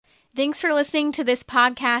Thanks for listening to this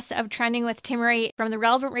podcast of Trending with Timmery from the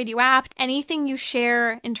Relevant Radio app. Anything you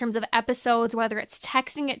share in terms of episodes, whether it's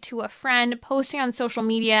texting it to a friend, posting on social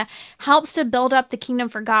media, helps to build up the kingdom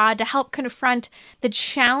for God, to help confront the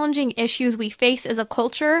challenging issues we face as a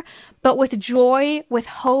culture, but with joy, with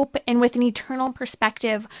hope, and with an eternal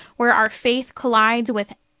perspective where our faith collides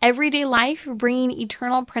with everyday life, bringing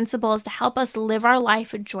eternal principles to help us live our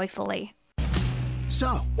life joyfully.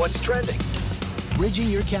 So, what's trending? Bridging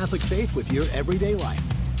your Catholic faith with your everyday life.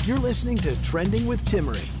 You're listening to Trending with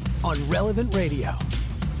Timmery on Relevant Radio.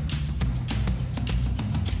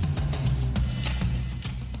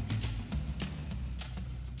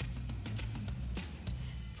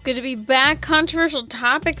 It's good to be back. Controversial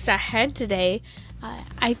topics ahead today.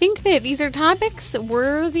 I think that these are topics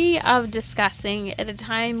worthy of discussing at a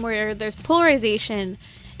time where there's polarization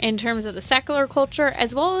in terms of the secular culture,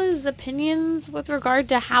 as well as opinions with regard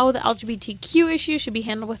to how the LGBTQ issue should be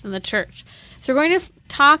handled within the church. So we're going to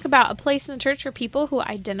talk about a place in the church for people who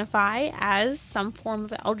identify as some form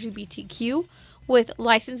of LGBTQ with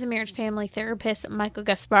licensed marriage family therapist Michael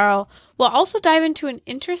Gasparo. We'll also dive into an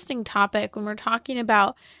interesting topic when we're talking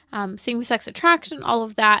about same-sex attraction, all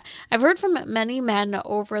of that. I've heard from many men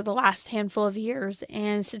over the last handful of years,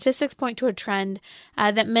 and statistics point to a trend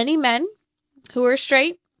that many men who are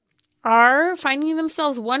straight are finding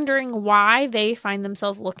themselves wondering why they find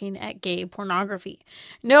themselves looking at gay pornography.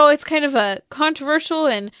 No, it's kind of a controversial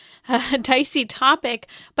and dicey topic,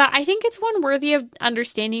 but I think it's one worthy of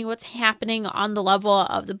understanding what's happening on the level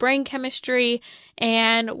of the brain chemistry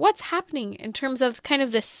and what's happening in terms of kind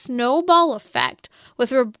of the snowball effect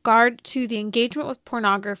with regard to the engagement with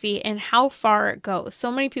pornography and how far it goes.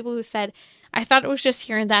 So many people who said, I thought it was just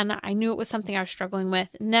here and then. I knew it was something I was struggling with.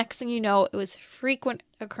 Next thing you know, it was frequent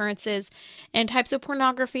occurrences and types of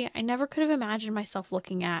pornography I never could have imagined myself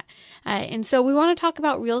looking at. And so we want to talk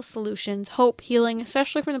about real solutions, hope, healing,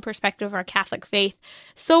 especially from the perspective of our Catholic faith.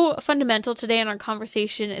 So fundamental today in our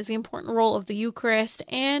conversation is the important role of the Eucharist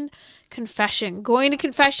and confession. Going to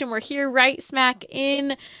confession, we're here right smack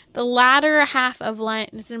in the latter half of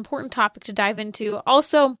Lent, and it's an important topic to dive into.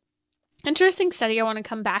 Also, interesting study I want to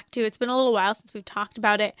come back to. It's been a little while since we've talked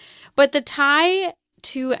about it, but the tie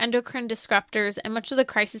to endocrine disruptors and much of the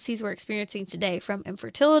crises we're experiencing today, from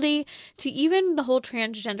infertility to even the whole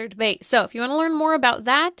transgender debate. So if you want to learn more about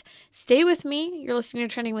that, stay with me. You're listening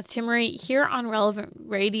to Trending with Timmery here on Relevant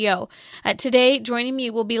Radio. Today, joining me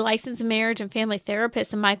will be licensed marriage and family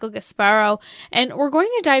therapist Michael Gasparo, and we're going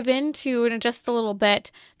to dive into, in just a little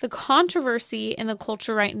bit, the controversy in the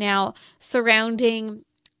culture right now surrounding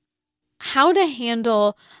how to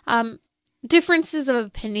handle differences of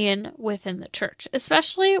opinion within the church,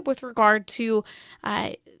 especially with regard to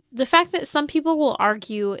the fact that some people will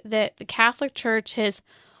argue that the Catholic Church has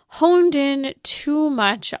honed in too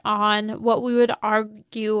much on what we would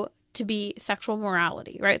argue to be sexual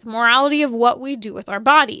morality, right? The morality of what we do with our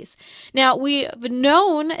bodies. Now, we've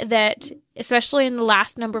known that, especially in the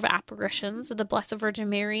last number of apparitions of the Blessed Virgin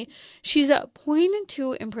Mary, she's pointed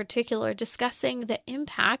to, in particular, discussing the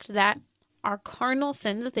impact that our carnal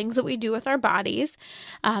sins, the things that we do with our bodies,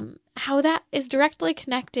 how that is directly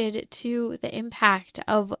connected to the impact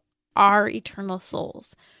of our eternal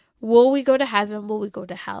souls. Will we go to heaven? Will we go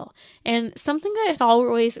to hell? And something that had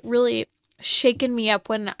always really shaken me up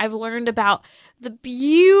when I've learned about the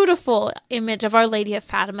beautiful image of Our Lady of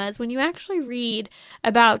Fatima is when you actually read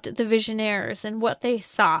about the visionaries and what they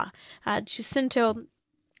saw. Jacinto,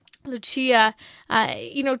 Lucia,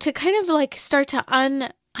 to kind of like start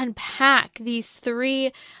to unpack these three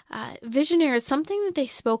visionaries. Something that they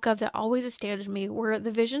spoke of that always astounded me were the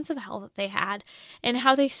visions of hell that they had, and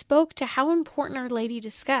how they spoke to how important Our Lady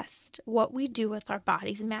discussed what we do with our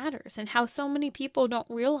bodies matters, and how so many people don't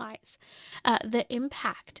realize the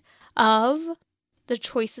impact of the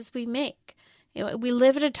choices we make. We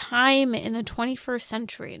live at a time in the 21st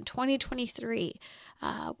century, in 2023,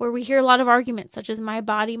 where we hear a lot of arguments such as my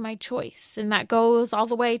body, my choice. And that goes all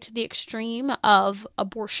the way to the extreme of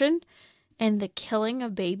abortion and the killing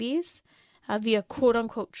of babies via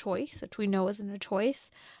quote-unquote choice, which we know isn't a choice,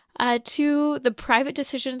 to the private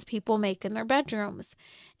decisions people make in their bedrooms.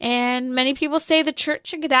 And many people say the church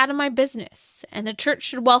should get out of my business, and the church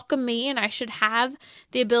should welcome me, and I should have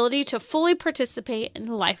the ability to fully participate in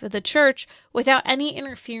the life of the church without any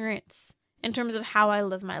interference in terms of how I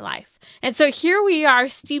live my life. And so here we are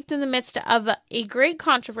steeped in the midst of a great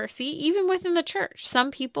controversy, even within the church. Some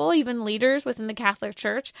people, even leaders within the Catholic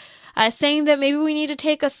Church, saying that maybe we need to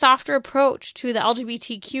take a softer approach to the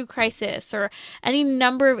LGBTQ crisis or any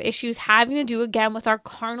number of issues having to do, again, with our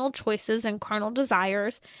carnal choices and carnal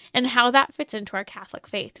desires and how that fits into our Catholic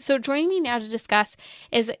faith. So joining me now to discuss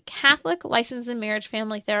is Catholic licensed and marriage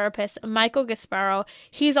family therapist Michael Gasparo.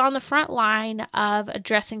 He's on the front line of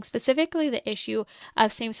addressing specifically the issue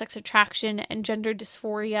of same-sex attraction and gender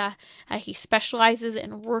dysphoria. He specializes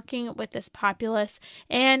in working with this populace,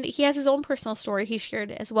 and he has his own personal story he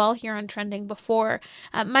shared as well here on Trending before.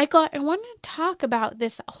 Michael, I want to talk about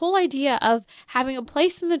this whole idea of having a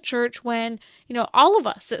place in the church when, all of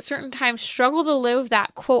us at certain times struggle to live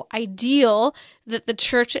that, quote, ideal that the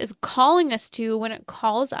church is calling us to when it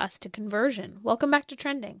calls us to conversion. Welcome back to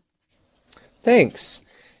Trending. Thanks.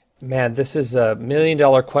 Man, this is a $1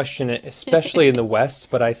 million question, especially in the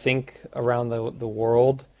West, but I think around the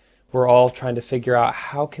world, we're all trying to figure out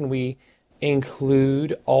how can we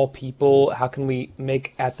include all people, how can we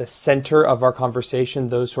make at the center of our conversation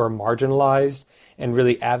those who are marginalized and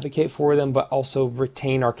really advocate for them, but also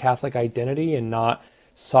retain our Catholic identity and not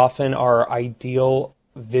soften our ideal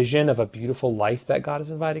vision of a beautiful life that God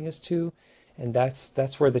is inviting us to. And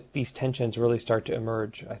that's where these tensions really start to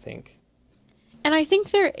emerge, I think. And I think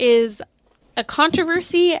there is a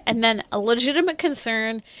controversy and then a legitimate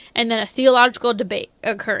concern and then a theological debate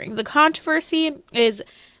occurring. The controversy is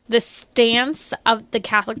the stance of the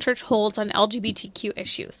Catholic Church holds on LGBTQ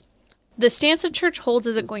issues. The stance the church holds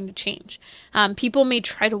isn't going to change. People may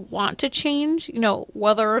try to want to change,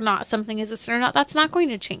 whether or not something is a sin or not, that's not going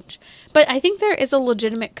to change. But I think there is a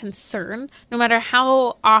legitimate concern, no matter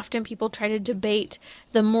how often people try to debate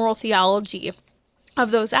the moral theology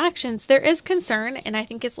of those actions, there is concern, and I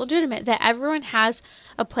think it's legitimate, that everyone has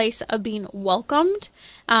a place of being welcomed,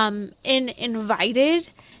 and invited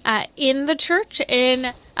in the church,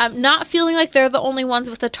 and not feeling like they're the only ones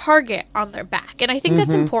with a target on their back. And I think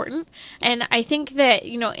that's important. And I think that,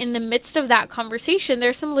 in the midst of that conversation,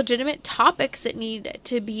 there's some legitimate topics that need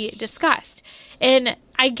to be discussed. And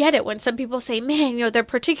I get it when some people say, man, there are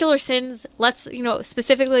particular sins, let's,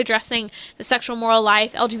 specifically addressing the sexual moral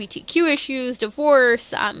life, LGBTQ issues,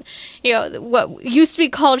 divorce, what used to be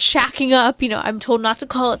called shacking up, I'm told not to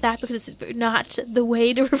call it that because it's not the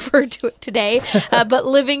way to refer to it today, but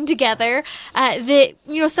living together, that,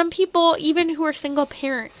 some people, even who are single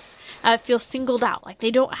parents, feel singled out, like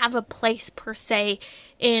they don't have a place per se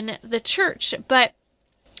in the church. But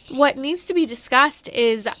what needs to be discussed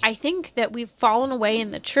is, I think that we've fallen away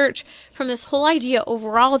in the church from this whole idea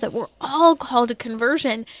overall that we're all called to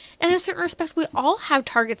conversion. And in a certain respect, we all have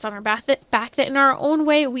targets on our back that in our own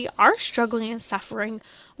way, we are struggling and suffering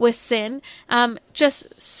with sin. Just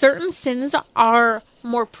certain sins are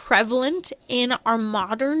more prevalent in our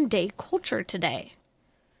modern day culture today.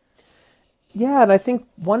 Yeah, and I think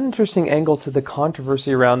one interesting angle to the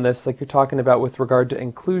controversy around this, like you're talking about with regard to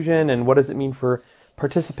inclusion and what does it mean for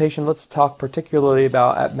participation. Let's talk particularly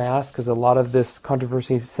about at Mass, because a lot of this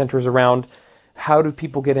controversy centers around how do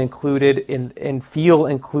people get included and feel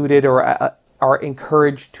included or are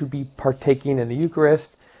encouraged to be partaking in the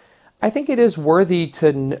Eucharist. I think it is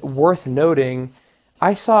worth noting.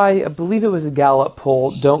 I believe it was a Gallup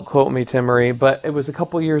poll. Don't quote me, Timmery, but it was a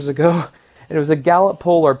couple years ago. And it was a Gallup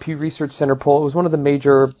poll or Pew Research Center poll. It was one of the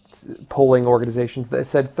major polling organizations that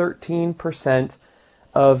said 13%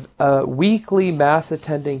 of weekly Mass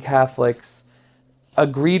attending Catholics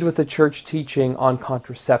agreed with the church teaching on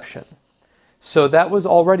contraception. So that was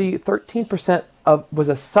already 13% was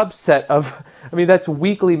a subset of, that's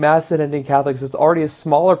weekly Mass attending Catholics. It's already a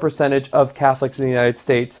smaller percentage of Catholics in the United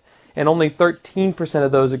States. And only 13%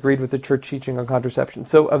 of those agreed with the church teaching on contraception.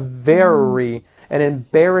 So an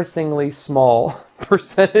embarrassingly small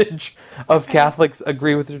percentage of Catholics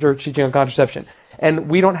agree with the church teaching on contraception. And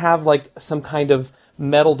we don't have like some kind of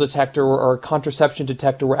metal detector or contraception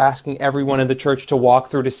detector we're asking everyone in the church to walk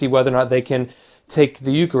through to see whether or not they can take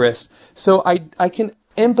the Eucharist. So I can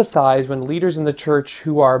empathize when leaders in the church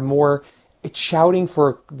who are more shouting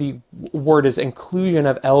for the word is inclusion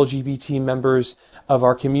of LGBT members of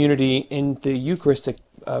our community in the Eucharistic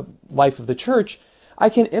life of the church. I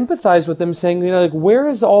can empathize with them saying, where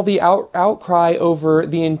is all the outcry over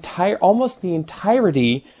almost the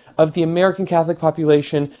entirety of the American Catholic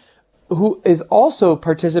population who is also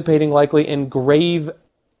participating likely in grave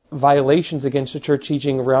violations against the church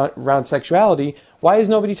teaching around sexuality? Why is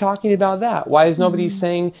nobody talking about that? Why is nobody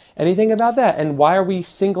saying anything about that? And why are we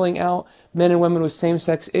singling out men and women with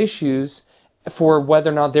same-sex issues for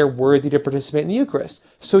whether or not they're worthy to participate in the Eucharist.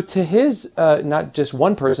 So to his, not just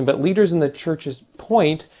one person, but leaders in the church's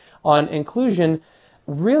point on inclusion,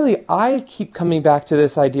 really, I keep coming back to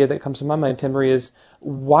this idea that comes to my mind, Timmery, is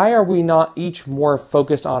why are we not each more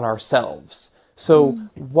focused on ourselves? So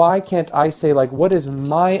why can't I say, like, what is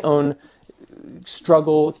my own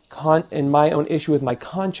struggle and my own issue with my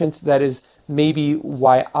conscience that is maybe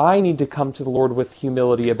why I need to come to the Lord with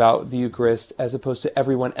humility about the Eucharist as opposed to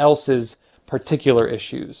everyone else's particular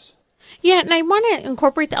issues? Yeah, and I want to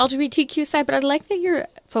incorporate the LGBTQ side, but I'd like that you're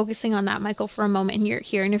focusing on that, Michael, for a moment, and you're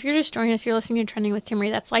here. And if you're just joining us, you're listening to Trending with Timmery.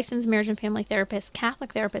 That's licensed marriage and family therapist,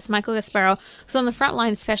 Catholic therapist Michael Gasparo, who's on the front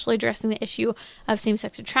line, especially addressing the issue of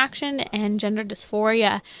same-sex attraction and gender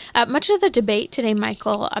dysphoria. Much of the debate today,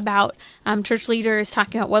 Michael, about church leaders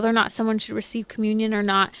talking about whether or not someone should receive communion or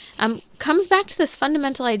not, comes back to this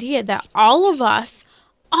fundamental idea that all of us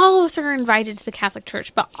are invited to the Catholic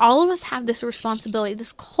Church, but all of us have this responsibility,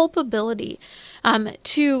 this culpability,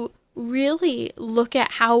 to really look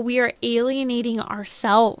at how we are alienating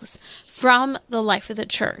ourselves from the life of the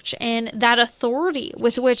church and that authority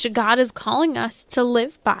with which God is calling us to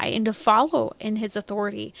live by and to follow in his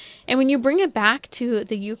authority. And when you bring it back to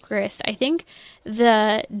the Eucharist, I think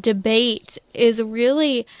the debate is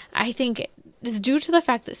really, is due to the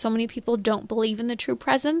fact that so many people don't believe in the true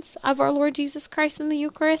presence of our Lord Jesus Christ in the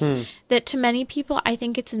Eucharist, that to many people, I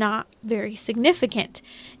think it's not very significant.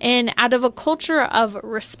 And out of a culture of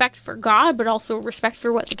respect for God, but also respect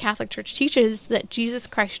for what the Catholic Church teaches, that Jesus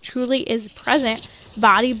Christ truly is present,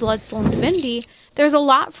 body, blood, soul, and divinity, there's a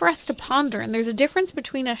lot for us to ponder. And there's a difference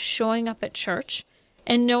between us showing up at church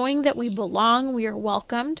and knowing that we belong, we are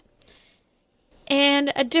welcomed,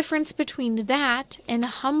 and a difference between that and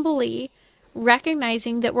humbly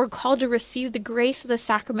recognizing that we're called to receive the grace of the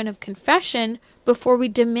sacrament of confession before we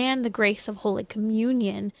demand the grace of Holy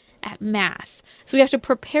Communion at Mass. So we have to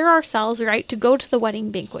prepare ourselves, right, to go to the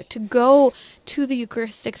wedding banquet, to go to the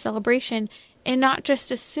Eucharistic celebration, and not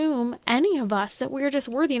just assume, any of us, that we're just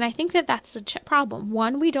worthy. And I think that that's the problem.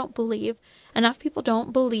 One, we don't believe, enough people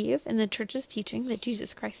don't believe in the Church's teaching that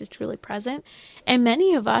Jesus Christ is truly present. And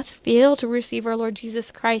many of us fail to receive our Lord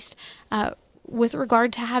Jesus Christ with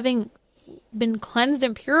regard to having been cleansed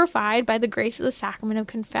and purified by the grace of the sacrament of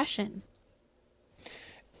confession.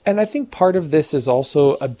 And I think part of this is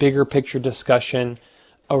also a bigger picture discussion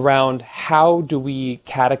around how do we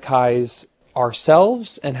catechize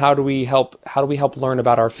ourselves and how do we help learn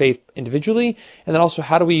about our faith individually, and then also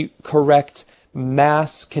how do we correct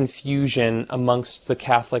mass confusion amongst the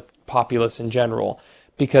Catholic populace in general,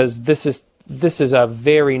 because this is a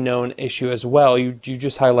very known issue as well. You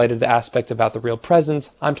just highlighted the aspect about the real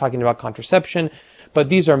presence. I'm talking about contraception. But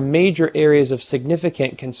these are major areas of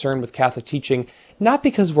significant concern with Catholic teaching, not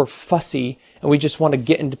because we're fussy and we just want to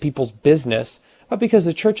get into people's business, but because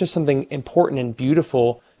the Church has something important and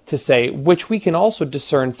beautiful to say, which we can also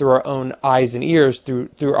discern through our own eyes and ears, through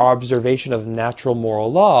our observation of natural moral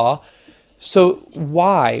law. So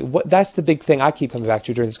why? That's the big thing I keep coming back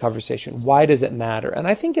to during this conversation. Why does it matter? And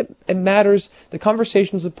I think it matters. The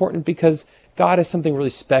conversation is important because God has something really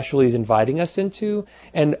special he's inviting us into.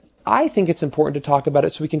 And I think it's important to talk about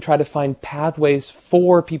it so we can try to find pathways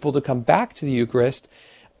for people to come back to the Eucharist,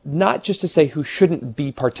 not just to say who shouldn't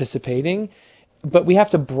be participating, but we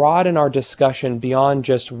have to broaden our discussion beyond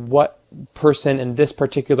just what person in this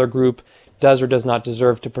particular group does or does not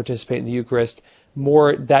deserve to participate in the Eucharist.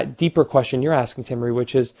 More that deeper question you're asking, Timmery,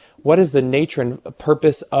 which is, what is the nature and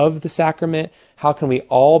purpose of the sacrament? How can we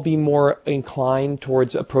all be more inclined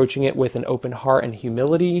towards approaching it with an open heart and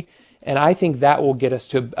humility? And I think that will get us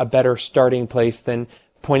to a better starting place than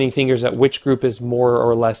pointing fingers at which group is more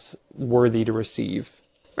or less worthy to receive.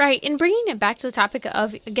 Right. And bringing it back to the topic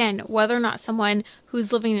of, again, whether or not someone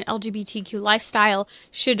who's living an LGBTQ lifestyle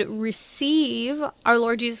should receive our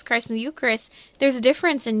Lord Jesus Christ in the Eucharist, there's a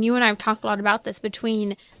difference, and you and I have talked a lot about this,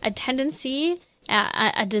 between a tendency,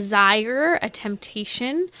 a desire, a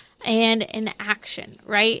temptation, and an action,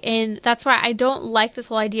 right? And that's why I don't like this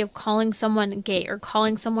whole idea of calling someone gay or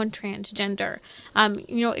calling someone transgender,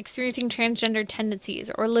 experiencing transgender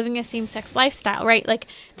tendencies or living a same-sex lifestyle, right? Like,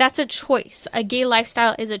 that's a choice. A gay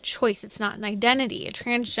lifestyle is a choice. It's not an identity. A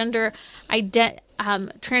transgender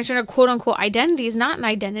quote-unquote identity is not an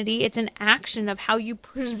identity. It's an action of how you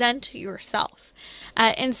present yourself.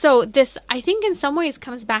 And so this, I think, in some ways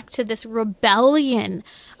comes back to this rebellion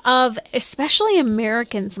of especially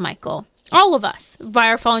Americans, Michael, all of us, by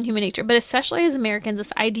our fallen human nature, but especially as Americans,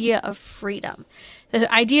 this idea of freedom,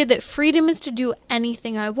 The idea that freedom is to do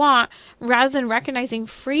anything I want, rather than recognizing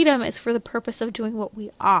freedom is for the purpose of doing what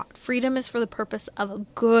we ought. Freedom is for the purpose of a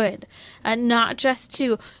good, and not just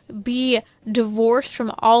to be divorced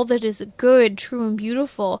from all that is good, true, and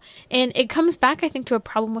beautiful. And it comes back, I think, to a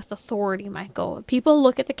problem with authority, Michael. People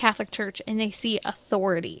look at the Catholic Church and they see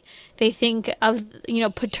authority. They think of,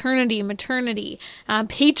 paternity, maternity,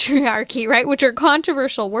 patriarchy, right, which are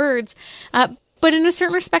controversial words. But in a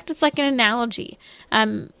certain respect, it's like an analogy.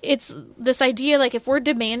 It's this idea, like if we're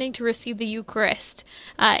demanding to receive the Eucharist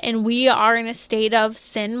and we are in a state of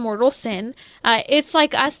sin, mortal sin, it's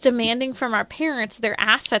like us demanding from our parents their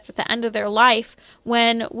assets at the end of their life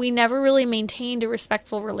when we never really maintained a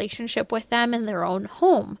respectful relationship with them in their own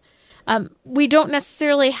home. We don't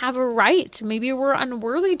necessarily have a right. Maybe we're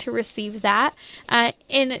unworthy to receive that.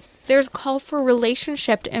 And there's a call for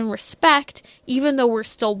relationship and respect, even though we're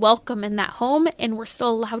still welcome in that home and we're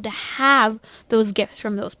still allowed to have those gifts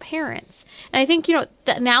from those parents. And I think, the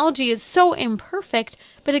analogy is so imperfect,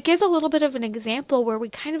 but it gives a little bit of an example where we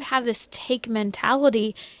kind of have this take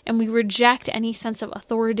mentality and we reject any sense of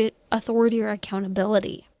authority or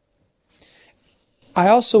accountability. I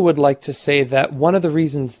also would like to say that one of the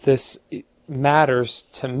reasons this matters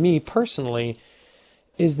to me personally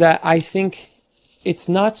is that I think it's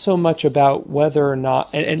not so much about whether or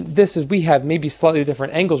not, and this is, we have maybe slightly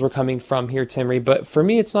different angles we're coming from here, Timmy, but for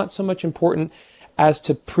me, it's not so much important as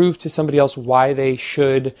to prove to somebody else why they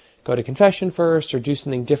should go to confession first or do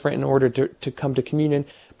something different in order to come to communion,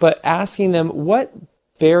 but asking them, what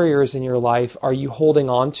barriers in your life are you holding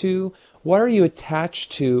on to? What are you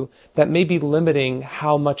attached to that may be limiting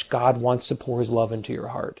how much God wants to pour his love into your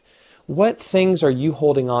heart? What things are you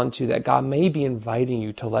holding on to that God may be inviting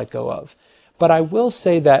you to let go of? But I will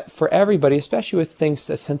say that for everybody, especially with things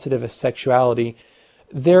as sensitive as sexuality,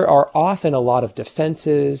 there are often a lot of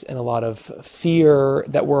defenses and a lot of fear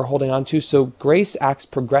that we're holding on to. So grace acts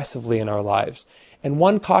progressively in our lives. And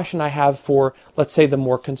one caution I have for, let's say, the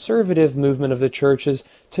more conservative movement of the church is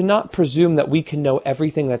to not presume that we can know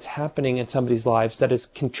everything that's happening in somebody's lives that is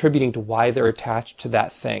contributing to why they're attached to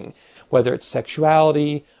that thing, whether it's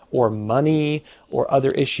sexuality or money or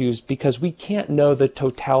other issues, because we can't know the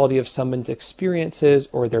totality of someone's experiences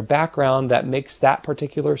or their background that makes that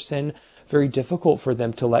particular sin very difficult for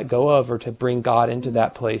them to let go of or to bring God into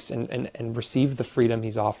that place and receive the freedom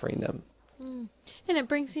he's offering them. And it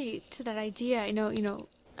brings me to that idea. I know,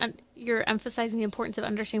 you're emphasizing the importance of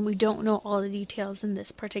understanding we don't know all the details in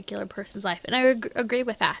this particular person's life. And I agree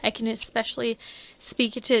with that. I can especially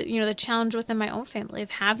speak to, the challenge within my own family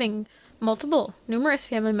of having numerous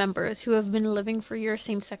family members who have been living for your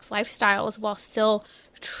same-sex lifestyles while still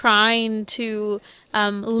trying to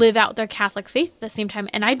live out their Catholic faith at the same time.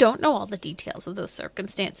 And I don't know all the details of those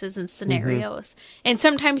circumstances and scenarios. Mm-hmm. And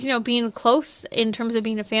sometimes, being close in terms of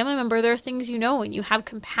being a family member, there are things and you have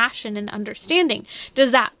compassion and understanding.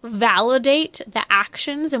 Does that validate the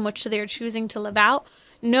actions in which they're choosing to live out?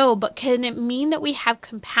 No, but can it mean that we have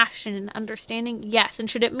compassion and understanding? Yes. And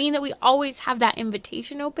should it mean that we always have that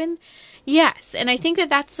invitation open? Yes. And I think that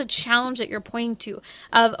that's the challenge that you're pointing to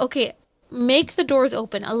of, okay, make the doors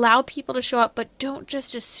open, allow people to show up, but don't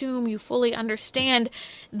just assume you fully understand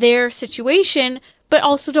their situation, but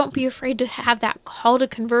also don't be afraid to have that call to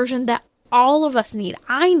conversion that all of us need.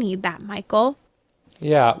 I need that, Michael.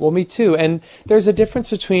 Yeah, well, me too. And there's a difference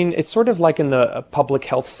between, it's sort of like in the public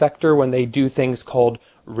health sector when they do things called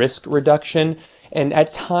risk reduction. And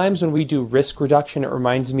at times when we do risk reduction, it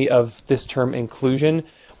reminds me of this term inclusion,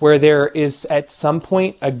 where there is at some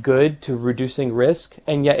point a good to reducing risk,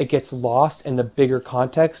 and yet it gets lost in the bigger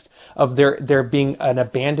context of there being an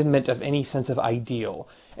abandonment of any sense of ideal.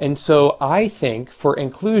 And so I think for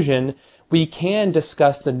inclusion, we can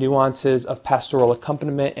discuss the nuances of pastoral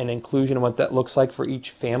accompaniment and inclusion and what that looks like for each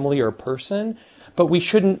family or person, but we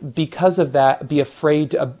shouldn't, because of that, be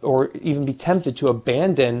afraid to, or even be tempted to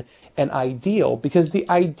abandon an ideal, because the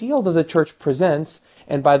ideal that the church presents,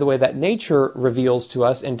 and by the way, that nature reveals to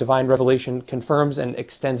us and divine revelation confirms and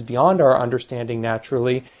extends beyond our understanding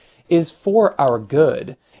naturally, is for our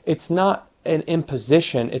good. It's not an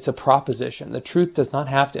imposition, it's a proposition. The truth does not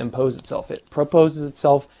have to impose itself. It proposes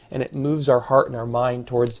itself and it moves our heart and our mind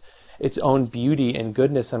towards its own beauty and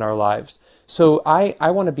goodness in our lives. So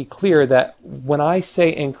I want to be clear that when I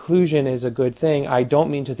say inclusion is a good thing, I don't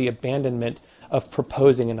mean to the abandonment of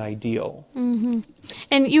proposing an ideal. Mm-hmm.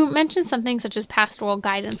 And you mentioned something such as pastoral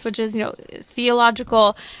guidance, which is,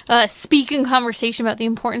 theological speak and conversation about the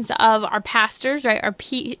importance of our pastors, right?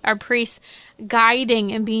 Our priests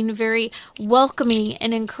guiding and being very welcoming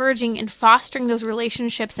and encouraging and fostering those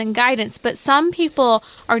relationships and guidance. But some people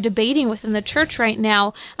are debating within the church right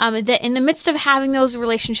now that in the midst of having those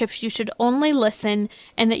relationships, you should only listen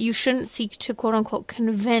and that you shouldn't seek to quote unquote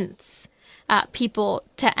convince people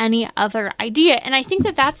to any other idea. And I think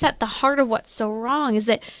that that's at the heart of what's so wrong, is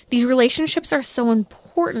that these relationships are so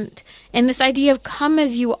important. And this idea of come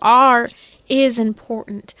as you are is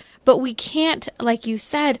important. But we can't, like you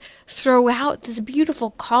said, throw out this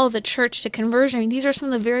beautiful call of the church to conversion. I mean, these are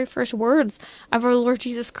some of the very first words of our Lord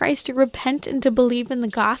Jesus Christ, to repent and to believe in the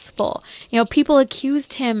gospel. People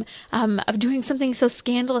accused him of doing something so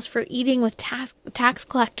scandalous for eating with tax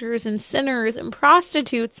collectors and sinners and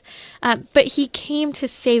prostitutes. But he came to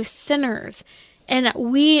save sinners. And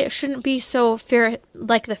we shouldn't be so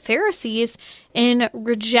like the Pharisees in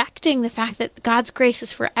rejecting the fact that God's grace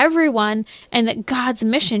is for everyone, and that God's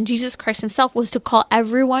mission, Jesus Christ himself, was to call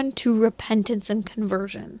everyone to repentance and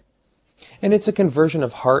conversion. And it's a conversion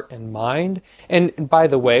of heart and mind. And by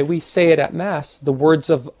the way, we say it at Mass, the words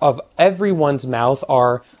of everyone's mouth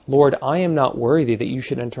are, Lord, I am not worthy that you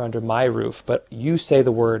should enter under my roof, but you say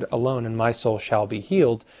the word alone and my soul shall be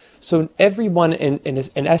healed. So everyone in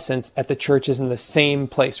essence at the church is in the same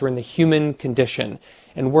place. We're in the human condition,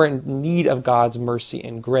 and we're in need of God's mercy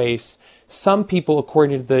and grace. Some people,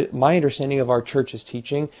 according to my understanding of our church's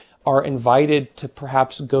teaching, are invited to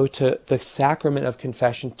perhaps go to the sacrament of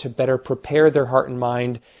confession to better prepare their heart and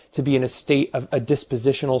mind to be in a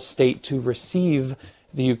dispositional state to receive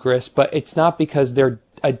the Eucharist. But it's not because they're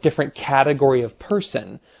a different category of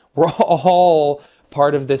person. We're all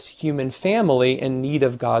part of this human family in need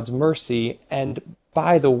of God's mercy. And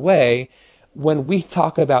by the way, when we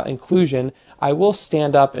talk about inclusion, I will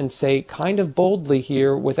stand up and say kind of boldly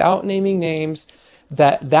here, without naming names,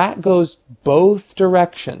 that goes both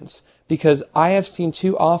directions, because I have seen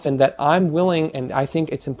too often that I'm willing, and I think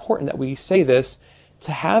it's important that we say this,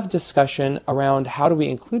 to have discussion around how do we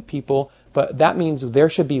include people, but that means there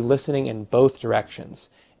should be listening in both directions.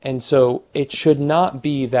 And so it should not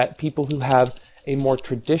be that people who have a more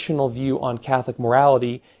traditional view on Catholic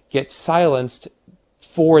morality get silenced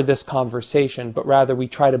for this conversation, but rather we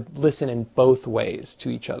try to listen in both ways to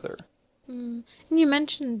each other. And you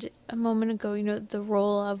mentioned a moment ago, the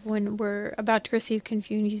role of when we're about to receive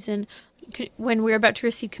communion,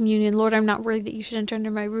 Lord, I'm not worthy that you should enter under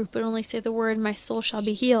my roof, but only say the word, my soul shall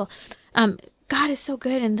be healed. God is so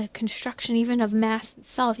good in the construction even of Mass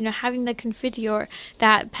itself, having the Confiteor,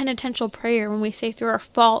 that penitential prayer when we say through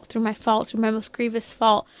my most grievous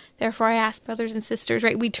fault, therefore I ask brothers and sisters,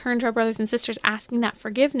 right? We turn to our brothers and sisters asking that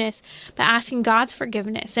forgiveness, but asking God's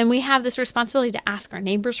forgiveness. And we have this responsibility to ask our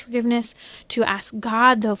neighbor's forgiveness, to ask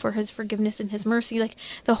God, though, for his forgiveness and his mercy. Like,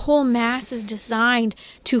 the whole Mass is designed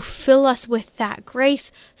to fill us with that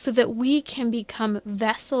grace so that we can become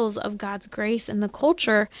vessels of God's grace in the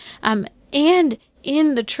culture, and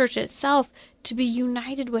in the church itself, to be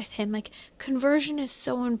united with him. Like, conversion is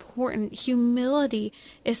so important. Humility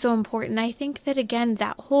is so important. I think that, again,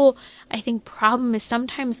 that whole, problem is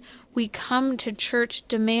sometimes we come to church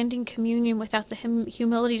demanding communion without the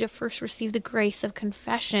humility to first receive the grace of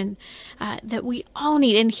confession that we all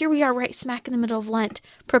need. And here we are right smack in the middle of Lent,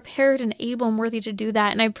 prepared and able and worthy to do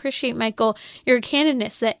that. And I appreciate, Michael, your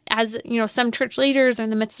candidness that, as some church leaders are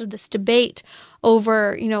in the midst of this debate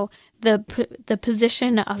over, the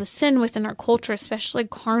position of sin within our culture, especially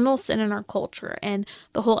carnal sin in our culture, and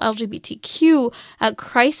the whole LGBTQ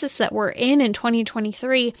crisis that we're in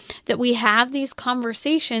 2023, that we have these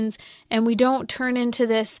conversations and we don't turn into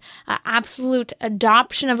this absolute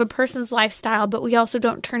adoption of a person's lifestyle, but we also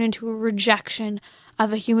don't turn into a rejection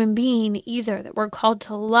of a human being either, that we're called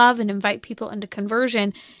to love and invite people into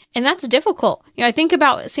conversion. And that's difficult. I think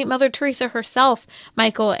about St. Mother Teresa herself,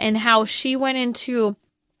 Michael, and how she went into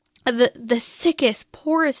the sickest,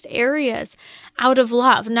 poorest areas out of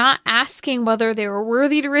love, not asking whether they were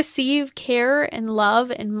worthy to receive care and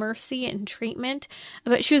love and mercy and treatment,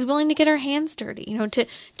 but she was willing to get her hands dirty,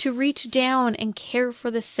 to reach down and care for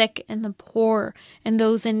the sick and the poor and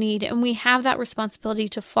those in need. And we have that responsibility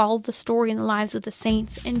to follow the story in the lives of the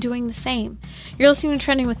saints in doing the same. You're listening to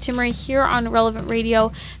Trending with Timmery here on Relevant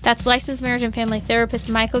Radio. That's licensed marriage and family therapist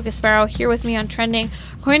Michael Gasparo here with me on Trending.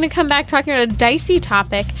 We're going to come back talking about a dicey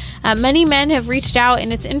topic. Many men have reached out,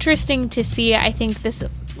 and it's interesting to see, I think, this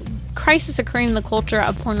crisis occurring in the culture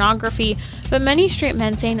of pornography, but many straight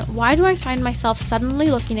men saying, why do I find myself suddenly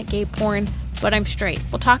looking at gay porn, but I'm straight?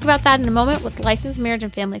 We'll talk about that in a moment with licensed marriage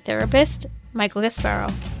and family therapist Michael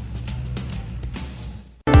Gasparo.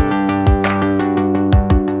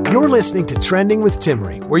 You're listening to Trending with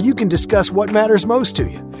Timmery, where you can discuss what matters most to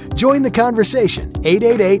you. Join the conversation,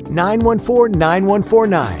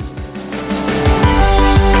 888-914-9149.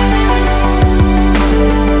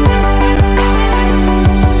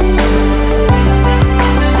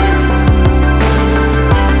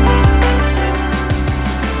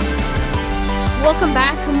 Welcome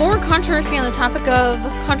back. More controversy on the topic of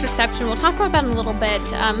contraception. We'll talk about that in a little bit.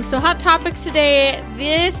 So hot topics today.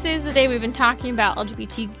 This is the day we've been talking about the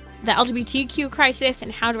LGBTQ crisis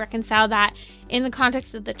and how to reconcile that in the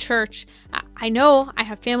context of the church. I know I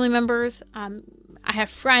have family members, I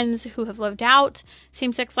have friends who have lived out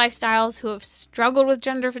same-sex lifestyles, who have struggled with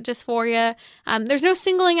gender dysphoria. There's no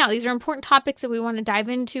singling out. These are important topics that we want to dive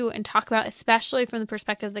into and talk about, especially from the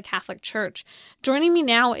perspective of the Catholic Church. Joining me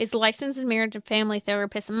now is licensed marriage and family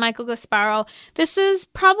therapist Michael Gasparo. This is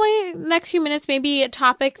probably next few minutes, maybe a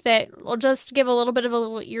topic that will just give a little bit of a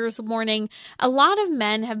little ears warning. A lot of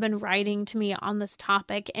men have been writing to me on this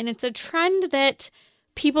topic, and it's a trend that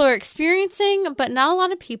people are experiencing, but not a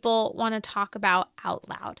lot of people want to talk about out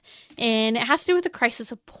loud. And it has to do with the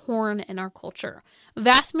crisis of porn in our culture. A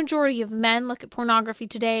vast majority of men look at pornography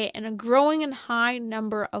today, and a growing and high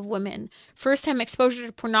number of women. First-time exposure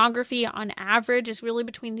to pornography on average is really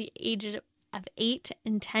between the ages of 8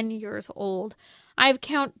 and 10 years old. I've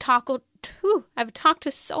talked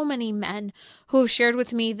to so many men who have shared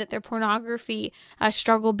with me that their pornography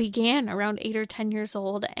struggle began around 8 or 10 years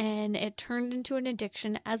old, and it turned into an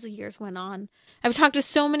addiction as the years went on. I've talked to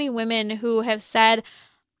so many women who have said,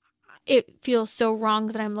 it feels so wrong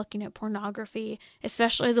that I'm looking at pornography,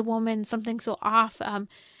 especially as a woman, something so off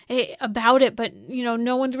about it, but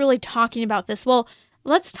no one's really talking about this. Well,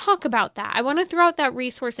 let's talk about that. I want to throw out that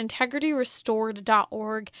resource,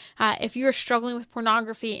 integrityrestored.org. If you're struggling with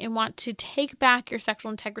pornography and want to take back your sexual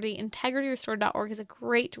integrity, integrityrestored.org is a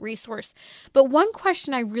great resource. But one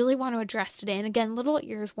question I really want to address today, and again, little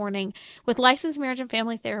ears warning, with licensed marriage and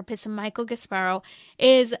family therapist Michael Gasparo,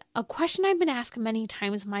 is a question I've been asked many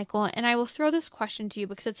times, Michael, and I will throw this question to you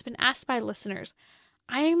because it's been asked by listeners.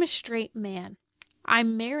 I am a straight man.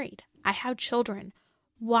 I'm married. I have children.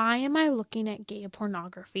 Why am I looking at gay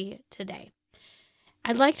pornography today?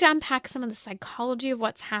 I'd like to unpack some of the psychology of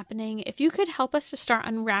what's happening. If you could help us to start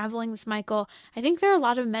unraveling this, Michael, I think there are a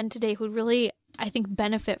lot of men today who would really,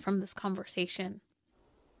 benefit from this conversation.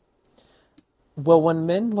 Well, when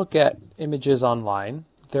men look at images online,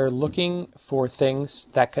 they're looking for things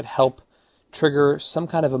that could help trigger some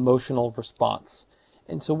kind of emotional response.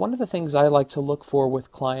 And so one of the things I like to look for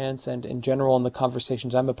with clients and in general in the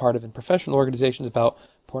conversations I'm a part of in professional organizations about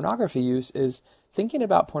pornography use is thinking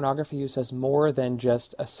about pornography use as more than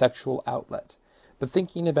just a sexual outlet, but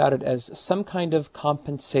thinking about it as some kind of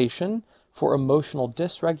compensation for emotional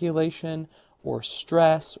dysregulation or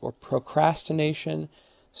stress or procrastination.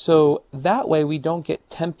 So that way we don't get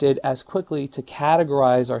tempted as quickly to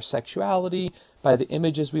categorize our sexuality by the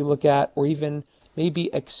images we look at, or even maybe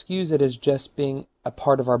excuse it as just being a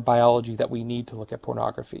part of our biology that we need to look at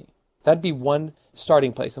pornography. That'd be one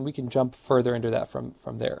starting place, and we can jump further into that from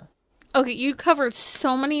there. Okay, you covered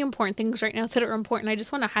so many important things right now that are important. I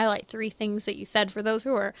just want to highlight 3 things that you said for those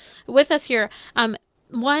who are with us here.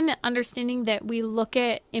 One, understanding that we look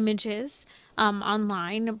at images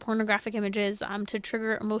online, pornographic images, to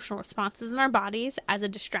trigger emotional responses in our bodies as a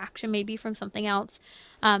distraction maybe from something else.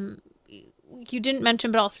 You didn't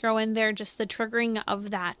mention, but I'll throw in there just the triggering of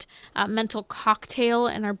that mental cocktail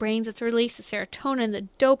in our brains. It's released the serotonin, the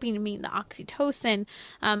dopamine, the oxytocin,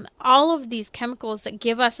 all of these chemicals that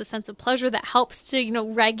give us a sense of pleasure that helps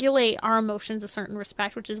to, regulate our emotions a certain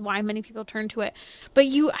respect, which is why many people turn to it. But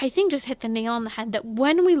you, I think, just hit the nail on the head that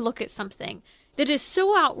when we look at something that is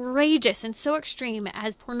so outrageous and so extreme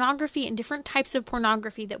as pornography and different types of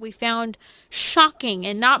pornography that we found shocking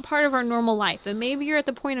and not part of our normal life. And maybe you're at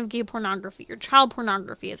the point of gay pornography or child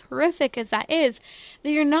pornography, as horrific as that is,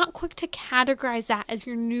 that you're not quick to categorize that as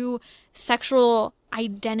your new sexual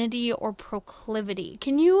identity or proclivity.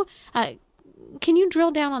 Can you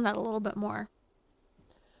drill down on that a little bit more?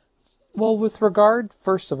 Well, with regard,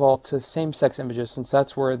 first of all, to same-sex images, since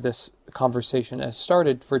that's where this conversation has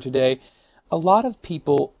started for today, a lot of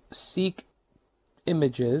people seek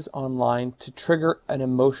images online to trigger an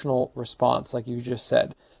emotional response, like you just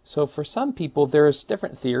said. So for some people, there's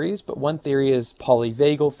different theories, but one theory is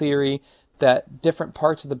polyvagal theory, that different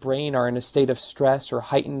parts of the brain are in a state of stress or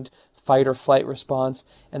heightened fight or flight response,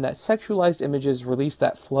 and that sexualized images release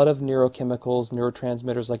that flood of neurochemicals,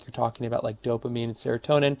 neurotransmitters like you're talking about, like dopamine and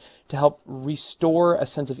serotonin, to help restore a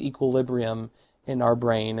sense of equilibrium in our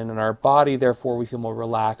brain and in our body. Therefore, we feel more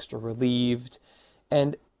relaxed or relieved.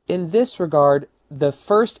 And in this regard, the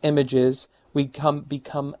first images, we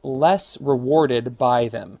become less rewarded by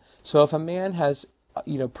them. So if a man has,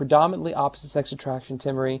 predominantly opposite sex attraction,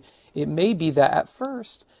 Timmery, it may be that at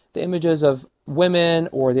first the images of women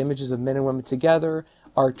or the images of men and women together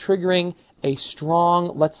are triggering a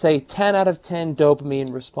strong, let's say 10 out of 10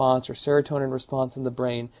 dopamine response or serotonin response in the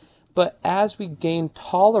brain. But as we gain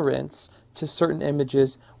tolerance to certain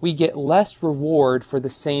images, we get less reward for the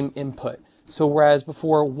same input. So whereas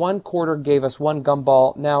before 1/4 gave us 1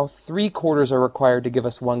 gumball, now 3/4 are required to give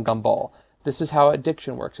us 1 gumball. This is how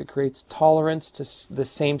addiction works. It creates tolerance to the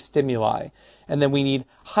same stimuli. And then we need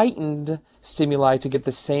heightened stimuli to get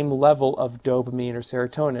the same level of dopamine or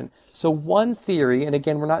serotonin. So one theory, and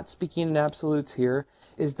again, we're not speaking in absolutes here,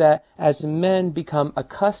 is that as men become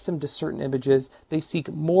accustomed to certain images, they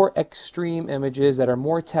seek more extreme images that are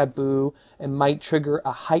more taboo and might trigger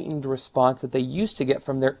a heightened response that they used to get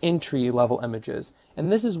from their entry-level images.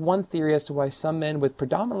 And this is one theory as to why some men with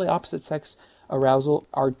predominantly opposite sex arousal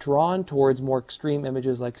are drawn towards more extreme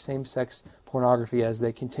images like same-sex pornography as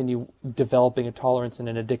they continue developing a tolerance and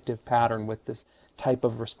an addictive pattern with this type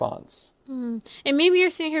of response. And maybe you're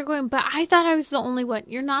sitting here going, but I thought I was the only one.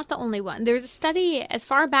 You're not the only one. There's a study as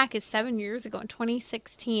far back as 7 years ago in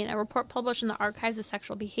 2016, a report published in the Archives of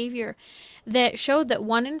Sexual Behavior that showed that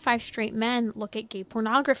 1 in 5 straight men look at gay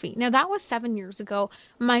pornography. Now, that was 7 years ago.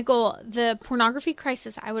 Michael, the pornography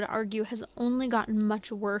crisis, I would argue, has only gotten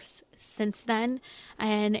much worse since then.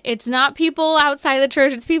 And it's not people outside of the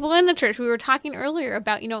church, it's people in the church. We were talking earlier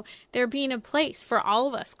about, there being a place for all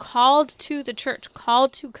of us called to the church,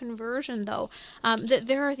 called to conversion, though, that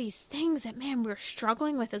there are these things that, man, we're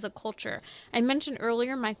struggling with as a culture. I mentioned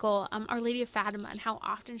earlier, Michael, Our Lady of Fatima, and how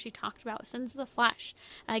often she talked about sins of the flesh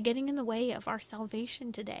getting in the way of our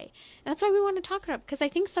salvation today. And that's why we want to talk about it, because I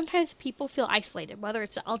think sometimes people feel isolated, whether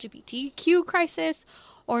it's the LGBTQ crisis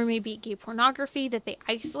or maybe gay pornography, that they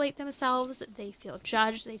isolate themselves, that they feel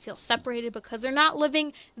judged, they feel separated because they're not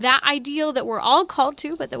living that ideal that we're all called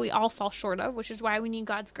to, but that we all fall short of, which is why we need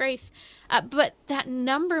God's grace. But that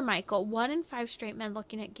number, Michael, 1 in 5 straight men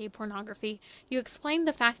looking at gay pornography, you explained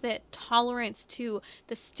the fact that tolerance to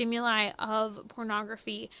the stimuli of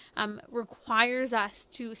pornography requires us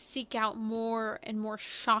to seek out more and more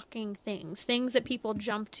shocking things that people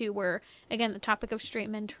jump to, where, again, the topic of straight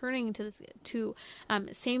men turning to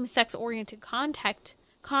same-sex oriented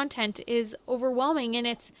content is overwhelming, and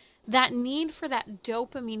it's that need for that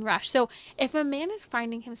dopamine rush. So if a man is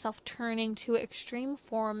finding himself turning to extreme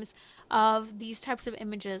forms of these types of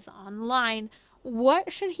images online,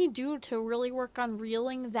 what should he do to really work on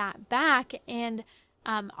reeling that back? And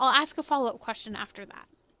I'll ask a follow-up question after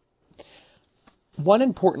that. One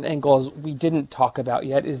important angle is we didn't talk about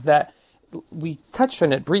yet is that we touched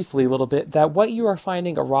on it briefly a little bit, that what you are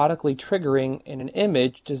finding erotically triggering in an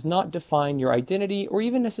image does not define your identity or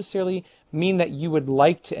even necessarily mean that you would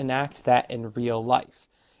like to enact that in real life.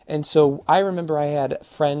 And so I remember I had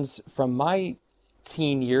friends from my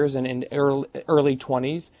teen years and in early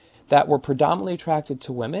 20s that were predominantly attracted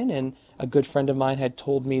to women, and a good friend of mine had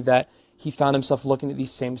told me that he found himself looking at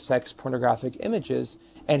these same-sex pornographic images,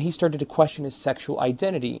 and he started to question his sexual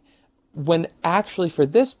identity, when actually for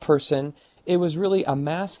this person, it was really a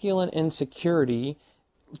masculine insecurity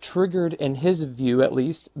triggered, in his view at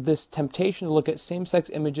least, this temptation to look at same-sex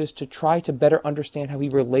images to try to better understand how he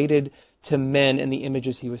related to men in the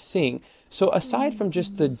images he was seeing. So aside from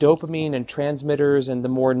just the dopamine and transmitters and the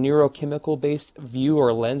more neurochemical-based view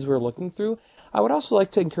or lens we're looking through, I would also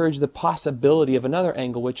like to encourage the possibility of another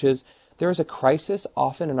angle, which is there is a crisis.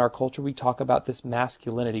 Often in our culture we talk about this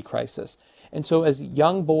masculinity crisis. And so as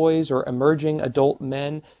young boys or emerging adult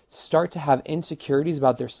men start to have insecurities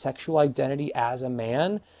about their sexual identity as a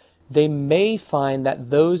man, they may find that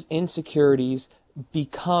those insecurities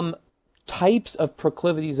become types of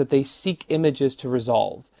proclivities that they seek images to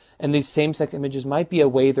resolve. And these same-sex images might be a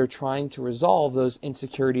way they're trying to resolve those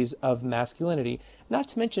insecurities of masculinity. Not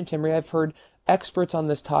to mention, Timmy, I've heard experts on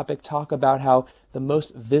this topic talk about how the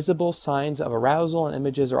most visible signs of arousal in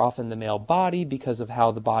images are often the male body because of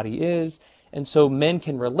how the body is. And so men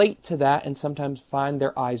can relate to that and sometimes find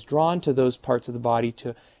their eyes drawn to those parts of the body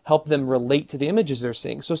to help them relate to the images they're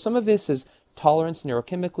seeing. So some of this is tolerance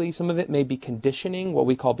neurochemically, some of it may be conditioning, what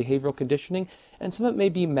we call behavioral conditioning, and some of it may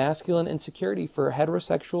be masculine insecurity for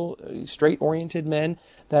heterosexual, straight-oriented men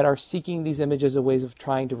that are seeking these images as ways of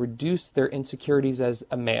trying to reduce their insecurities as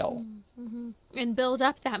a male. Mm-hmm. and build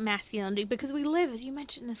up that masculinity, because we live, as you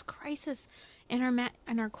mentioned, this crisis in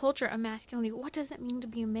our culture of masculinity. What does it mean to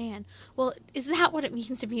be a man? Well, is that what it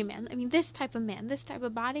means to be a man? I mean, this type of man, this type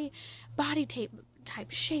of body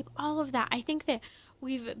type, shape, all of that. I think that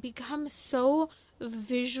we've become so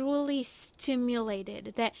visually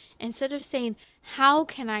stimulated that instead of saying, how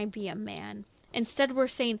can I be a man? Instead, we're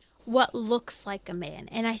saying, what looks like a man.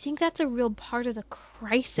 And I think that's a real part of the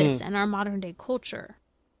crisis in our modern day culture.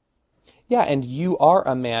 Yeah, and you are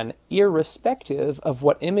a man irrespective of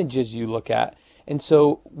what images you look at. And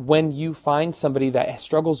so when you find somebody that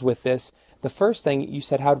struggles with this, the first thing you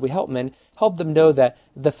said, how do we help men? Help them know that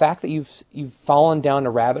the fact that you've fallen down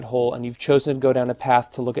a rabbit hole and you've chosen to go down a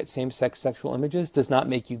path to look at same-sex sexual images does not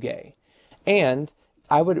make you gay. And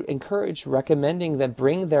I would encourage recommending that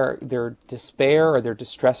bring their despair or their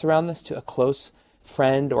distress around this to a close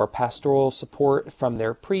friend or pastoral support from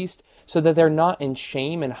their priest, so that they're not in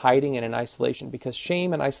shame and hiding and in isolation, because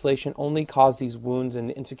shame and isolation only cause these wounds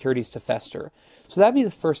and insecurities to fester. So that'd be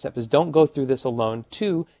the first step, is don't go through this alone.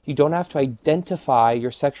 2, you don't have to identify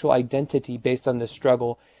your sexual identity based on this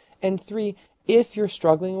struggle. And 3, if you're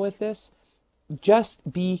struggling with this,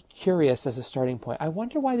 just be curious as a starting point. I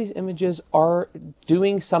wonder why these images are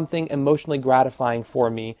doing something emotionally gratifying for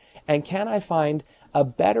me, and can I find a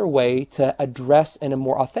better way to address, in a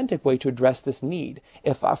more authentic way to address this need?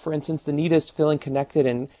 If, for instance, the need is feeling connected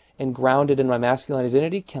and grounded in my masculine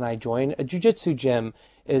identity, can I join a jiu-jitsu gym?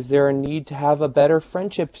 Is there a need to have a better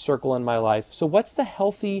friendship circle in my life? So what's the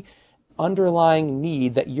healthy underlying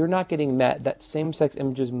need that you're not getting met, that same-sex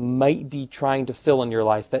images might be trying to fill in your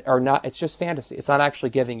life, that are not, it's just fantasy. It's not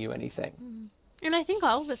actually giving you anything. And I think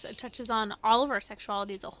all of this touches on all of our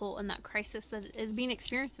sexuality as a whole, and that crisis that is being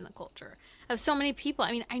experienced in the culture of so many people.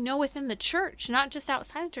 I mean, I know within the church, not just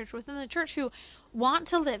outside the church, within the church, who want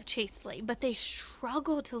to live chastely, but they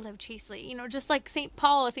struggle to live chastely. You know, just like St.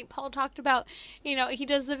 Paul talked about, you know, he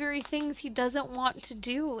does the very things he doesn't want to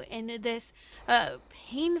do in this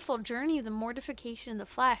painful journey of the mortification of the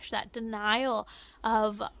flesh, that denial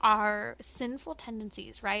of our sinful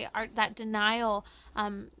tendencies, right? That denial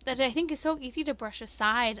that I think is so easy to brush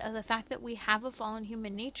aside, of the fact that we have a fallen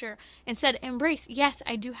human nature. Instead, embrace, yes,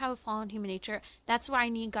 I do have a fallen human nature. That's why I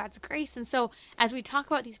need God's grace. And so as we talk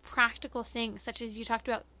about these practical things, such as you talked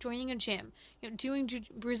about joining a gym, you know, doing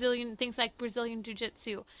Brazilian things like Brazilian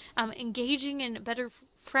jiu-jitsu, engaging in better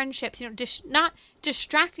friendships, you know, not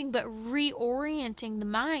distracting, but reorienting the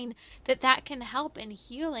mind, that can help in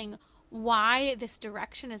healing why this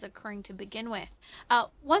direction is occurring to begin with.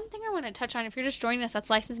 One thing I want to touch on, if you're just joining us, that's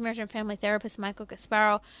licensed marriage and family therapist Michael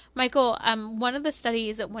Gasparo. Michael, one of the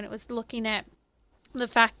studies, when it was looking at the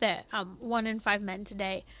fact that 1 in 5 men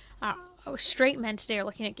today, straight men today, are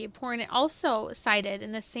looking at gay porn, it also cited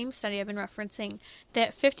in the same study I've been referencing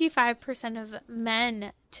that 55% of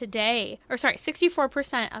men today,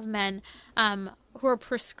 64% of men who are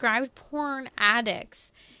prescribed porn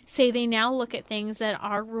addicts say they now look at things that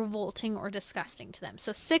are revolting or disgusting to them.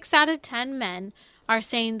 So 6 out of 10 men are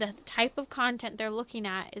saying the type of content they're looking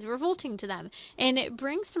at is revolting to them. And it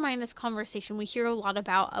brings to mind this conversation we hear a lot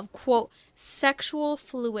about of, quote, sexual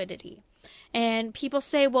fluidity. And people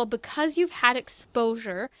say, well, because you've had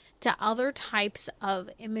exposure to other types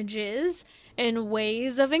of images and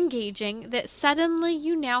ways of engaging, that suddenly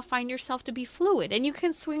you now find yourself to be fluid and you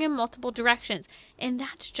can swing in multiple directions. And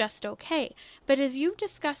that's just okay. But as you've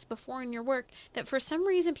discussed before in your work, that for some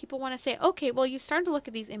reason people want to say, okay, well, you started to look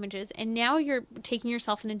at these images and now you're taking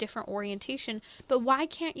yourself in a different orientation. But why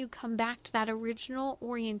can't you come back to that original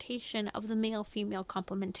orientation of the male-female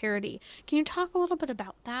complementarity? Can you talk a little bit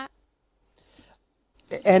about that?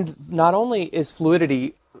 And not only is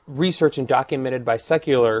fluidity researched and documented by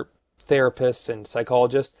secular therapists and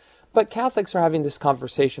psychologists, but Catholics are having this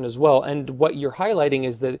conversation as well. And what you're highlighting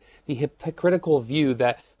is the hypocritical view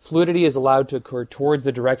that fluidity is allowed to occur towards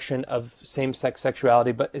the direction of same-sex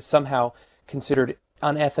sexuality, but is somehow considered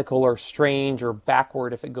unethical or strange or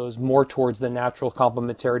backward if it goes more towards the natural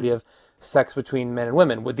complementarity of sex between men and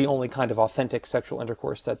women, with the only kind of authentic sexual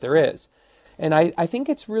intercourse that there is. And I think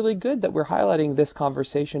it's really good that we're highlighting this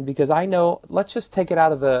conversation, because I know, let's just take it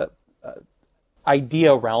out of the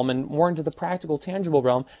idea realm and more into the practical, tangible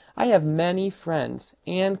realm. I have many friends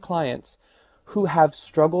and clients who have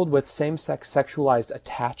struggled with same-sex sexualized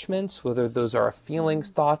attachments, whether those are feelings,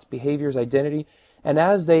 thoughts, behaviors, identity. And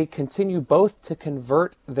as they continue both to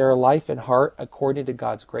convert their life and heart according to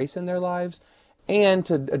God's grace in their lives and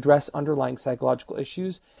to address underlying psychological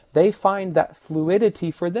issues, they find that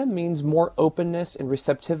fluidity for them means more openness and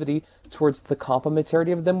receptivity towards the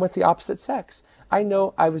complementarity of them with the opposite sex. I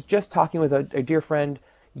know I was just talking with a dear friend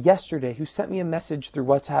yesterday who sent me a message through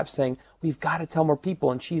WhatsApp saying, we've got to tell more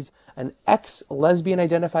people. And she's an ex-lesbian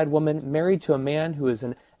identified woman married to a man who is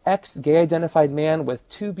an ex-gay identified man with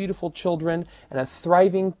 2 beautiful children and a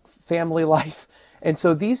thriving family life. And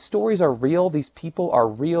so these stories are real. These people are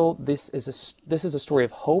real. This is a story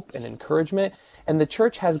of hope and encouragement. And the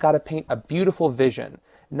church has got to paint a beautiful vision,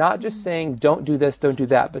 not just saying, don't do this, don't do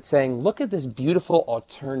that, but saying, look at this beautiful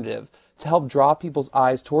alternative to help draw people's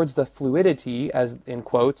eyes towards the fluidity, as in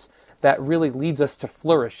quotes, that really leads us to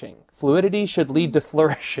flourishing. Fluidity should lead to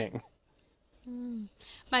flourishing.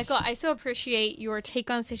 Michael, I so appreciate your take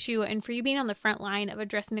on this issue and for you being on the front line of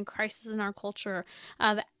addressing the crisis in our culture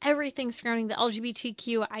of everything surrounding the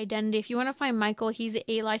LGBTQ identity. If you want to find Michael, he's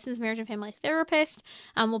a licensed marriage and family therapist.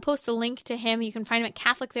 We'll post a link to him. You can find him at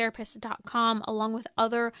catholictherapist.com along with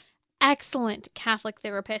other excellent Catholic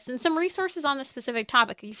therapists and some resources on this specific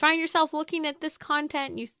topic. If you find yourself looking at this content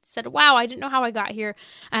and you said, wow, I didn't know how I got here,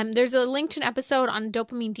 there's a link to an episode on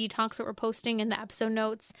dopamine detox that we're posting in the episode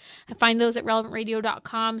notes. I find those at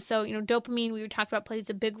relevantradio.com. So, dopamine, we talked about, plays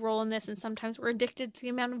a big role in this, and sometimes we're addicted to the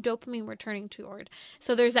amount of dopamine we're turning toward.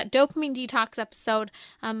 So there's that dopamine detox episode.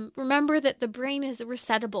 Remember that the brain is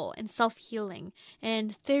resettable and self-healing,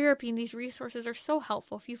 and therapy and these resources are so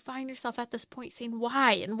helpful. If you find yourself at this point saying,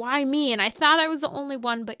 why, and why me? And I thought I was the only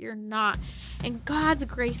one, but you're not. And God's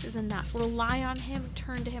grace is enough. Rely on Him,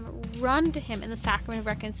 turn to Him, run to Him in the sacrament of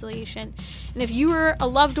reconciliation. And if you or a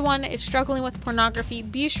loved one is struggling with pornography,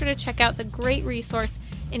 be sure to check out the great resource,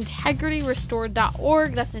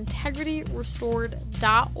 integrityrestored.org. That's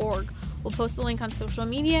integrityrestored.org. We'll post the link on social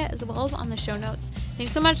media as well as on the show notes.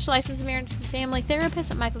 Thanks so much to licensed marriage and family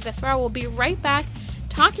therapist Michael Gasparo. We'll be right back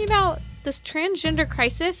talking about this transgender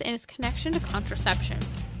crisis and its connection to contraception.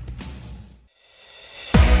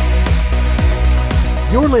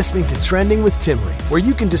 You're listening to Trending with Timmery, where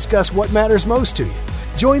you can discuss what matters most to you.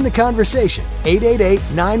 Join the conversation,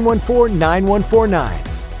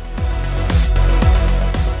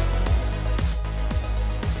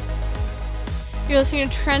 888-914-9149. You're listening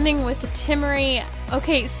to Trending with Timmery.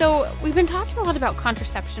 Okay, so we've been talking a lot about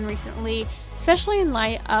contraception recently, especially in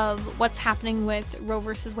light of what's happening with Roe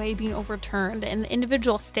versus Wade being overturned and the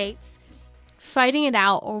individual states fighting it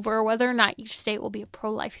out over whether or not each state will be a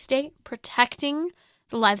pro-life state, protecting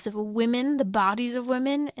the lives of women, the bodies of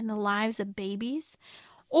women, and the lives of babies,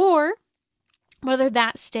 or whether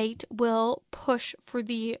that state will push for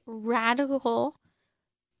the radical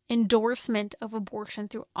endorsement of abortion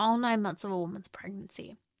through all 9 months of a woman's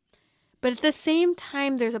pregnancy. But at the same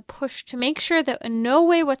time, there's a push to make sure that in no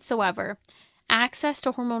way whatsoever access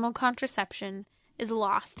to hormonal contraception is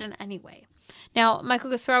lost in any way. Now,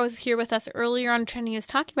 Michael Gasparo was here with us earlier on Trending. He was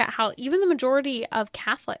talking about how even the majority of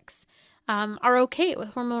Catholics are okay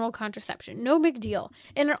with hormonal contraception. No big deal.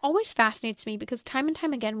 And it always fascinates me because time and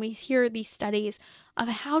time again, we hear these studies of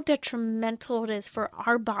how detrimental it is for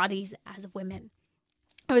our bodies as women.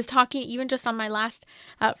 I was talking, even just on my last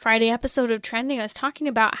Friday episode of Trending, I was talking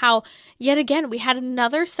about how, yet again, we had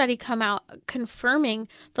another study come out confirming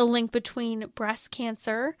the link between breast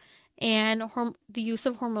cancer and the use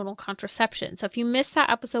of hormonal contraception. So if you missed that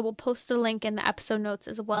episode, we'll post a link in the episode notes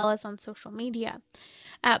as well as on social media.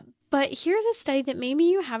 But here's a study that maybe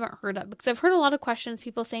you haven't heard of, because I've heard a lot of questions,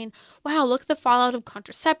 people saying, wow, look at the fallout of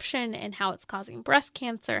contraception and how it's causing breast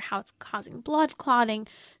cancer, how it's causing blood clotting,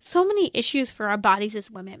 so many issues for our bodies as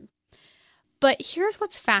women. But here's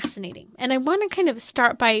what's fascinating. And I want to kind of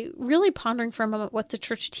start by really pondering for a moment what the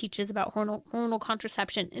church teaches about hormonal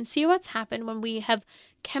contraception and see what's happened when we have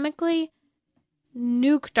chemically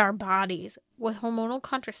nuked our bodies with hormonal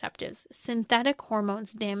contraceptives, synthetic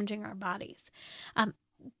hormones damaging our bodies.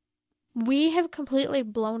 We have completely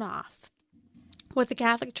blown off what the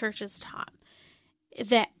Catholic Church has taught,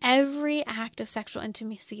 that every act of sexual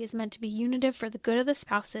intimacy is meant to be unitive for the good of the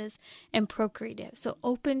spouses and procreative, so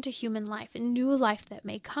open to human life and new life that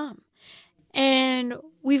may come. And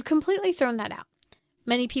we've completely thrown that out.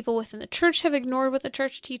 Many people within the church have ignored what the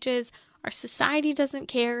church teaches. Our society doesn't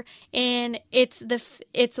care, and it's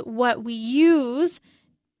what we use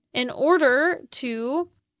in order to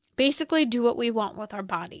basically do what we want with our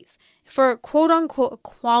bodies for quote-unquote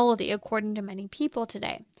equality, according to many people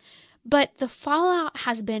today. But the fallout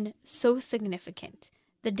has been so significant.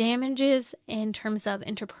 The damages in terms of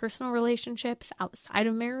interpersonal relationships outside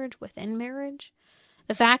of marriage, within marriage.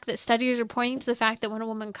 The fact that studies are pointing to the fact that when a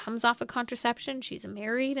woman comes off of contraception, she's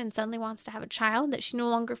married and suddenly wants to have a child, that she no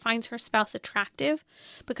longer finds her spouse attractive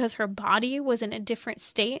because her body was in a different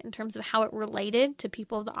state in terms of how it related to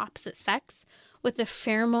people of the opposite sex, with the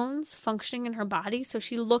pheromones functioning in her body. So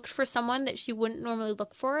she looked for someone that she wouldn't normally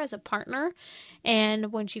look for as a partner.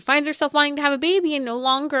 And when she finds herself wanting to have a baby and no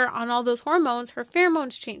longer on all those hormones, her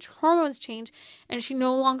pheromones change, hormones change, and she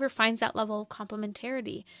no longer finds that level of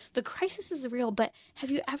complementarity. The crisis is real, but have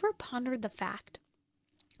you ever pondered the fact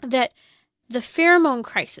that the pheromone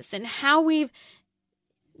crisis and how we've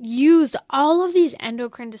used all of these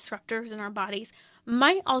endocrine disruptors in our bodies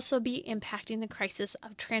might also be impacting the crisis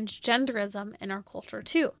of transgenderism in our culture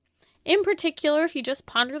too? In particular, if you just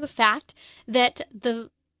ponder the fact that the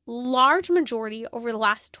large majority over the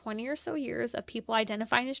last 20 or so years of people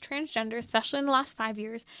identifying as transgender, especially in the last 5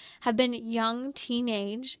 years, have been young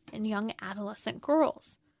teenage and young adolescent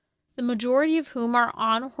girls, the majority of whom are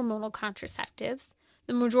on hormonal contraceptives,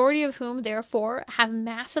 the majority of whom, therefore, have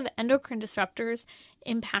massive endocrine disruptors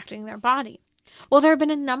impacting their body. Well, there have been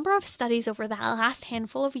a number of studies over the last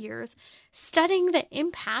handful of years studying the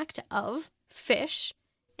impact of fish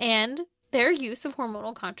and their use of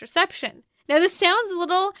hormonal contraception. Now, this sounds a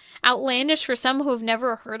little outlandish for some who have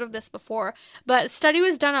never heard of this before, but a study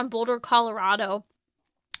was done on Boulder, Colorado,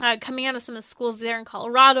 coming out of some of the schools there in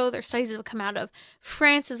Colorado. Their studies have come out of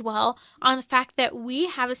France as well, on the fact that we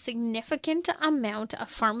have a significant amount of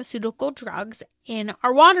pharmaceutical drugs in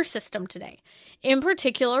our water system today. In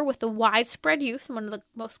particular, with the widespread use, one of the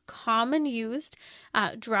most common used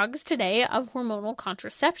drugs today of hormonal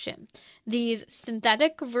contraception, these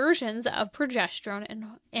synthetic versions of progesterone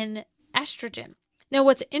and estrogen. Now,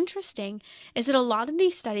 what's interesting is that a lot of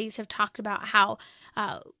these studies have talked about how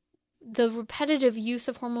the repetitive use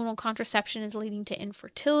of hormonal contraception is leading to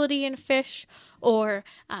infertility in fish, or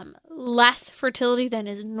less fertility than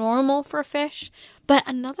is normal for fish. But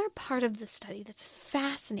another part of the study that's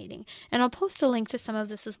fascinating, and I'll post a link to some of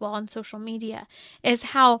this as well on social media, is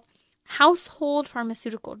how household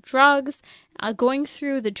pharmaceutical drugs going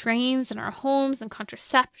through the drains in our homes and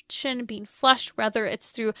contraception being flushed, whether it's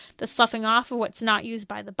through the sloughing off of what's not used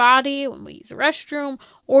by the body when we use the restroom,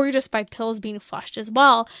 or just by pills being flushed as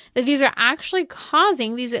well, that these are actually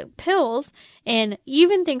causing these pills and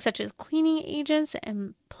even things such as cleaning agents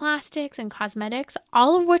and plastics and cosmetics,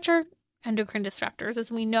 all of which are endocrine disruptors,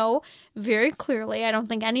 as we know very clearly. I don't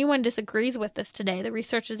think anyone disagrees with this today. The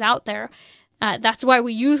research is out there. That's why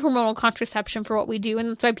we use hormonal contraception for what we do,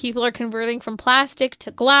 and that's why people are converting from plastic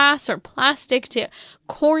to glass or plastic to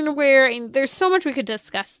cornware, and there's so much we could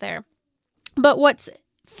discuss there. But what's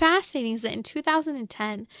fascinating is that in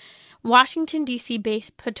 2010, Washington,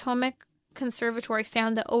 D.C.-based Potomac Conservatory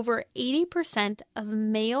found that over 80% of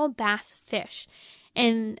male bass fish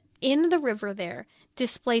in the river there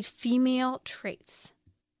displayed female traits.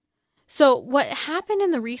 So what happened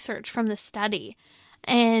in the research from the study,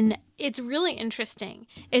 and it's really interesting,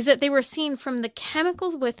 is that they were seeing from the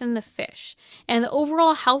chemicals within the fish and the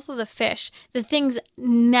overall health of the fish, the things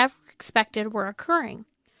never expected were occurring.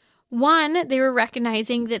 One, they were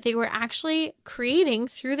recognizing that they were actually creating,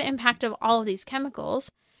 through the impact of all of these chemicals,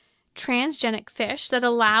 transgenic fish that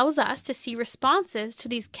allows us to see responses to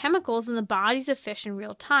these chemicals in the bodies of fish in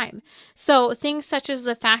real time. So things such as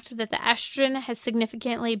the fact that the estrogen has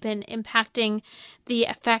significantly been impacting the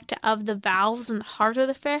effect of the valves in the heart of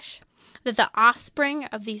the fish, that the offspring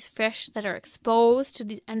of these fish that are exposed to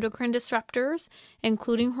the endocrine disruptors,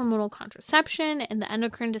 including hormonal contraception and the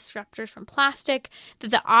endocrine disruptors from plastic,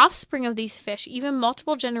 that the offspring of these fish, even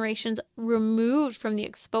multiple generations removed from the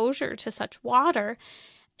exposure to such water,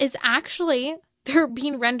 is actually, they're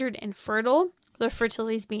being rendered infertile, their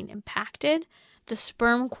fertility is being impacted, the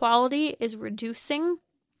sperm quality is reducing,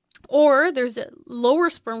 or there's a lower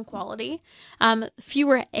sperm quality,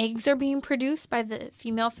 fewer eggs are being produced by the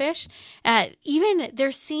female fish. Even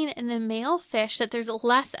they're seeing in the male fish that there's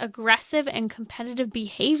less aggressive and competitive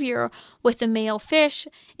behavior with the male fish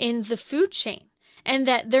in the food chain, and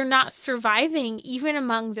that they're not surviving even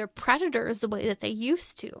among their predators the way that they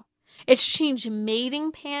used to. It's changed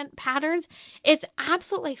mating patterns. It's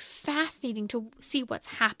absolutely fascinating to see what's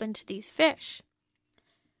happened to these fish.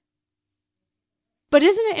 But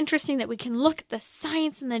isn't it interesting that we can look at the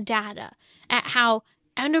science and the data at how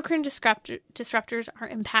endocrine disruptors are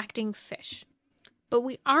impacting fish, but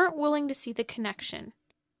we aren't willing to see the connection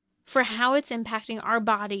for how it's impacting our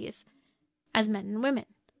bodies as men and women,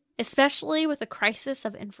 especially with the crisis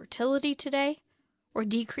of infertility today, or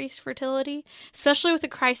decreased fertility, especially with the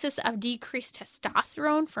crisis of decreased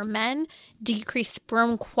testosterone for men, decreased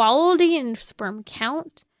sperm quality and sperm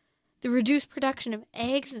count, the reduced production of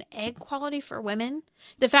eggs and egg quality for women,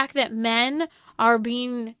 the fact that men are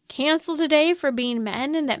being canceled today for being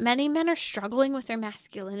men, and that many men are struggling with their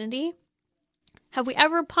masculinity. Have we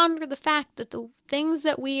ever pondered the fact that the things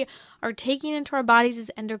that we are taking into our bodies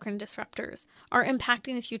as endocrine disruptors are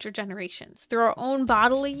impacting the future generations through our own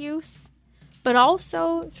bodily use, but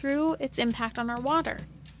also through its impact on our water?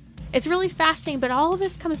 It's really fascinating, but all of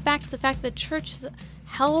this comes back to the fact that the church has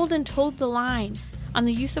held and toed the line on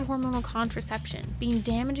the use of hormonal contraception being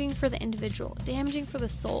damaging for the individual, damaging for the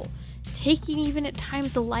soul, taking even at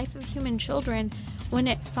times the life of human children when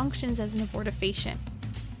it functions as an abortifacient.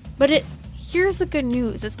 But here's the good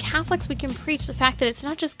news. As Catholics, we can preach the fact that it's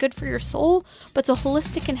not just good for your soul, but it's a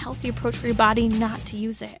holistic and healthy approach for your body not to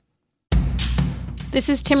use it. This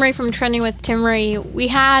is Timmery from Trending with Timmery. We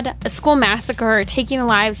had a school massacre taking the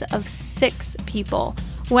lives of 6 people.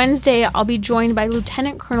 Wednesday, I'll be joined by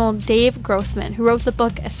Lieutenant Colonel Dave Grossman, who wrote the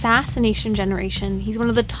book Assassination Generation. He's one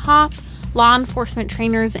of the top law enforcement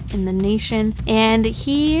trainers in the nation, and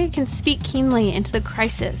he can speak keenly into the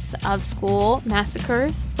crisis of school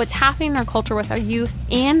massacres, what's happening in our culture with our youth,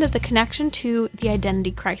 and the connection to the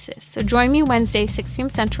identity crisis. So join me Wednesday, 6 p.m.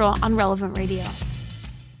 Central on Relevant Radio.